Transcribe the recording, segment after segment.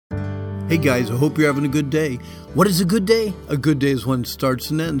Hey guys, I hope you're having a good day. What is a good day? A good day is when it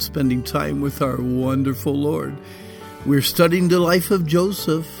starts and ends spending time with our wonderful Lord. We're studying the life of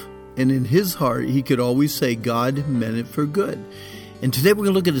Joseph, and in his heart, he could always say God meant it for good. And today we're going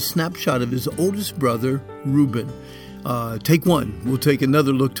to look at a snapshot of his oldest brother, Reuben. Take one. We'll take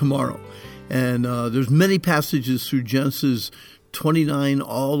another look tomorrow. And there's many passages through Genesis 29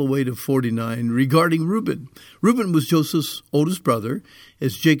 all the way to 49 regarding Reuben. Reuben was Joseph's oldest brother.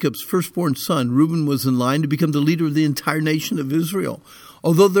 As Jacob's firstborn son, Reuben was in line to become the leader of the entire nation of Israel.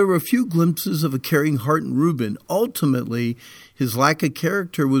 Although there were a few glimpses of a caring heart in Reuben, ultimately his lack of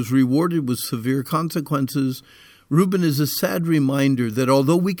character was rewarded with severe consequences. Reuben is a sad reminder that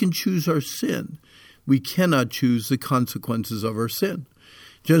although we can choose our sin, we cannot choose the consequences of our sin.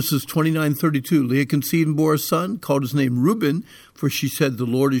 Genesis 29:32, Leah conceived and bore a son, called his name Reuben, for she said, "The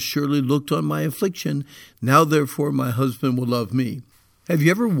Lord has surely looked on my affliction. Now therefore my husband will love me." Have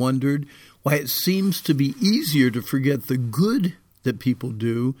you ever wondered why it seems to be easier to forget the good that people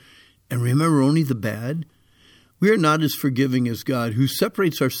do and remember only the bad? We are not as forgiving as God, who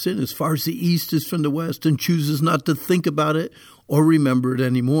separates our sin as far as the east is from the west and chooses not to think about it or remember it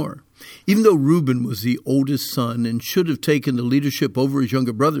anymore. Even though Reuben was the oldest son and should have taken the leadership over his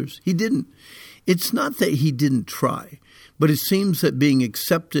younger brothers, he didn't. It's not that he didn't try, but it seems that being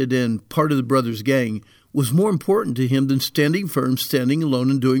accepted and part of the brothers' gang was more important to him than standing firm, standing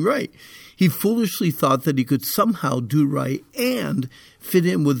alone, and doing right. He foolishly thought that he could somehow do right and fit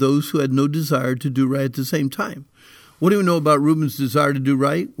in with those who had no desire to do right at the same time. What do we know about Reuben's desire to do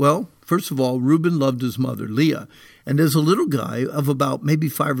right? Well, first of all, Reuben loved his mother, Leah, and as a little guy of about maybe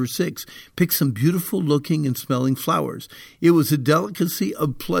 5 or 6, picked some beautiful looking and smelling flowers. It was a delicacy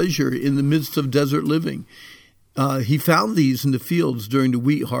of pleasure in the midst of desert living. He found these in the fields during the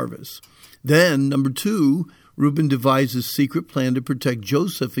wheat harvest. Then, number 2, Reuben devised a secret plan to protect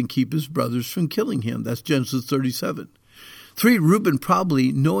Joseph and keep his brothers from killing him. That's Genesis 37. 3, Reuben,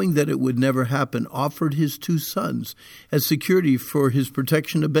 probably knowing that it would never happen, offered his 2 sons as security for his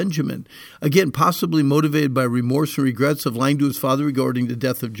protection of Benjamin. Again, possibly motivated by remorse and regrets of lying to his father regarding the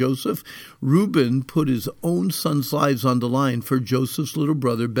death of Joseph, Reuben put his own sons' lives on the line for Joseph's little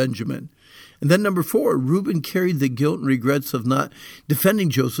brother Benjamin. And then number 4, Reuben carried the guilt and regrets of not defending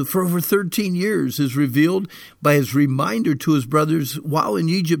Joseph for over 13 years, as revealed by his reminder to his brothers while in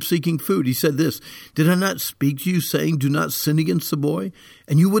Egypt seeking food. He said this, "Did I not speak to you, saying, 'Do not sin against the boy?'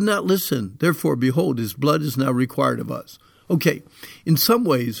 And you would not listen. Therefore, behold, his blood is now required of us." Okay, in some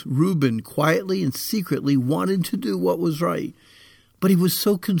ways, Reuben quietly and secretly wanted to do what was right, but he was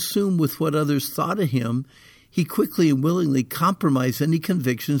so consumed with what others thought of him, he quickly and willingly compromised any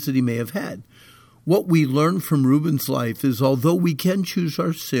convictions that he may have had. What we learn from Reuben's life is although we can choose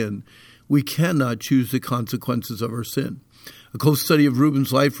our sin, we cannot choose the consequences of our sin. A close study of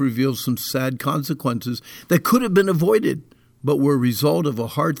Reuben's life reveals some sad consequences that could have been avoided, but were a result of a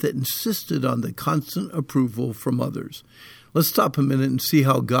heart that insisted on the constant approval from others. Let's stop a minute and see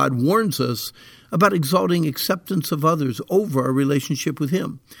how God warns us about exalting acceptance of others over our relationship with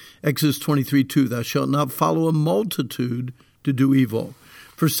him. Exodus 23:2, "Thou shalt not follow a multitude to do evil."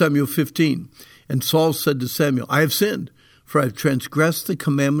 1 Samuel 15, "And Saul said to Samuel, I have sinned, for I have transgressed the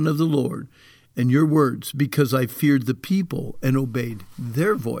commandment of the Lord and your words, because I feared the people and obeyed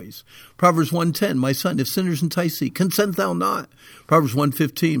their voice." Proverbs 1:10, "My son, if sinners entice thee, consent thou not." Proverbs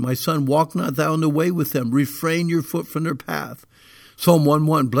 1:15, "My son, walk not thou in the way with them, refrain your foot from their path." Psalm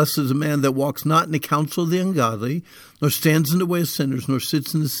 1:1, "Blessed is a man that walks not in the counsel of the ungodly, nor stands in the way of sinners, nor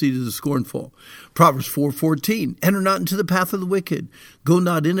sits in the seat of the scornful." Proverbs 4:14, "Enter not into the path of the wicked. Go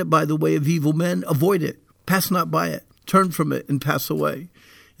not in it by the way of evil men. Avoid it. Pass not by it. Turn from it and pass away."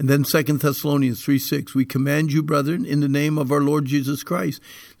 And then 2 Thessalonians 3:6, "We command you, brethren, in the name of our Lord Jesus Christ,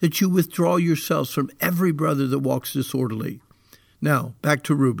 that you withdraw yourselves from every brother that walks disorderly." Now, back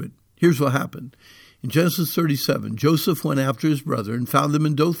to Reuben. Here's what happened. In Genesis 37, Joseph went after his brother and found them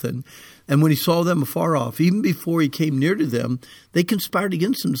in Dothan. And when he saw them afar off, even before he came near to them, they conspired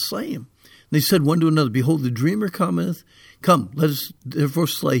against him to slay him. And they said one to another, "Behold, the dreamer cometh. Come, let us therefore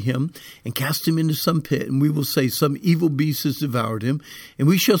slay him and cast him into some pit. And we will say, some evil beast has devoured him. And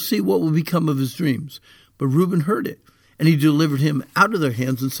we shall see what will become of his dreams." But Reuben heard it. And he delivered him out of their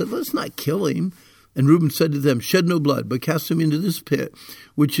hands and said, "Let us not kill him." And Reuben said to them, "Shed no blood, but cast him into this pit,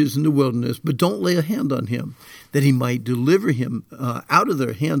 which is in the wilderness. But don't lay a hand on him, that he might deliver him out of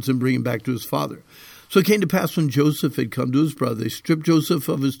their hands and bring him back to his father." So it came to pass when Joseph had come to his brother, they stripped Joseph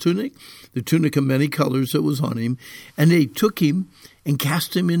of his tunic, the tunic of many colors that was on him, and they took him and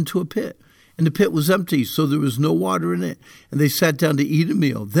cast him into a pit. And the pit was empty, so there was no water in it. And they sat down to eat a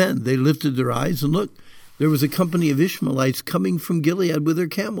meal. Then they lifted their eyes and looked. there was a company of Ishmaelites coming from Gilead with their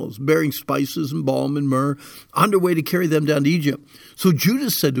camels, bearing spices and balm and myrrh, on their way to carry them down to Egypt. So Judah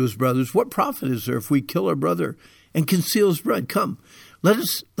said to his brothers, "What profit is there if we kill our brother and conceal his bread? Come, let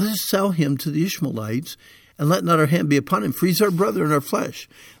us sell him to the Ishmaelites, and let not our hand be upon him, for he's our brother and our flesh."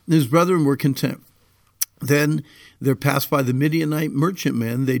 And his brethren were content. Then there passed by the Midianite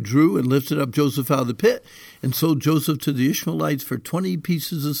merchantmen. They drew and lifted up Joseph out of the pit and sold Joseph to the Ishmaelites for 20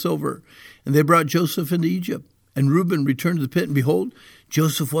 pieces of silver. And they brought Joseph into Egypt. And Reuben returned to the pit, and behold,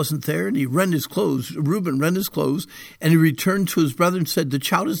 Joseph wasn't there, and he rent his clothes. Reuben rent his clothes, and he returned to his brother and said, "The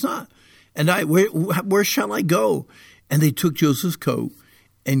child is not, and where shall I go?" And they took Joseph's coat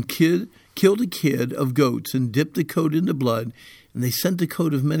and killed a kid of goats and dipped the coat into blood. And they sent the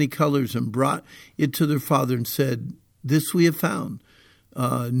coat of many colors and brought it to their father and said, "This we have found.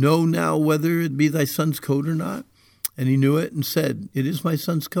 Know now whether it be thy son's coat or not." And he knew it and said, "It is my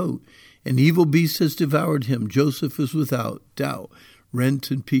son's coat. An evil beast has devoured him. Joseph is without doubt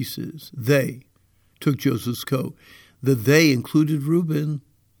rent in pieces." They took Joseph's coat. The they included Reuben.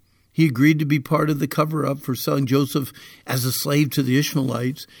 He agreed to be part of the cover-up for selling Joseph as a slave to the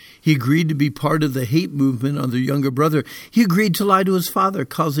Ishmaelites. He agreed to be part of the hate movement on their younger brother. He agreed to lie to his father,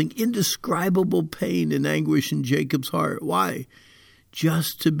 causing indescribable pain and anguish in Jacob's heart. Why?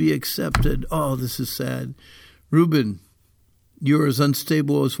 Just to be accepted. Oh, this is sad. Reuben, you are as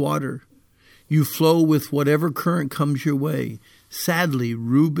unstable as water. You flow with whatever current comes your way. Sadly,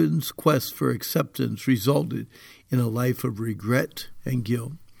 Reuben's quest for acceptance resulted in a life of regret and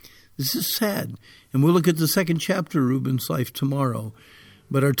guilt. This is sad, and we'll look at the second chapter of Reuben's life tomorrow.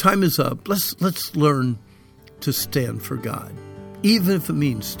 But our time is up. Let's learn to stand for God, even if it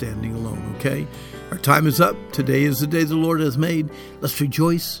means standing alone, okay? Our time is up. Today is the day the Lord has made. Let's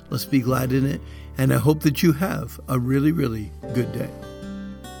rejoice. Let's be glad in it. And I hope that you have a really, really good day.